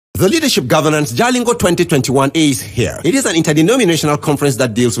The Leadership Governance Jalingo 2021 is here. It is an interdenominational conference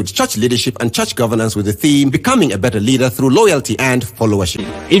that deals with church leadership and church governance with the theme, Becoming a Better Leader Through Loyalty and Followership.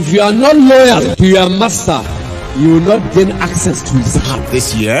 If you are not loyal to your master, you will not gain access to his heart.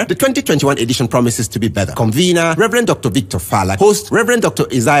 This year, the 2021 edition promises to be better. Convener, Reverend Dr. Victor Fala. Host, Reverend Dr.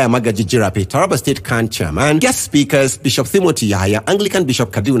 Isaiah Magaji Jirape, Taraba State Khan Chairman. Guest speakers, Bishop Timothy Yahya, Anglican Bishop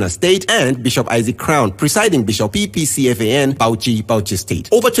Kaduna State, and Bishop Isaac Crown, Presiding Bishop PPCFAN, Bauchi State.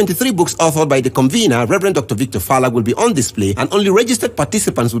 Over 23 books authored by the convener, Reverend Dr. Victor Fala, will be on display, and only registered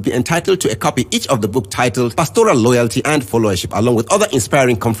participants will be entitled to a copy each of the book titled Pastoral Loyalty and Followership, along with other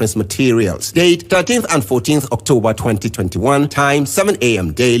inspiring conference materials. Date, 13th and 14th October 2021. Time, 7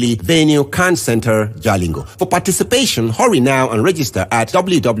 a.m. daily. Venue, Khan Center, Jalingo. For participation, hurry now and register at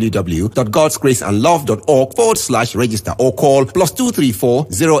www.godsgraceandlove.org/register or call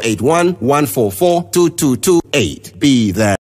 +234 081 144 2228. Be there.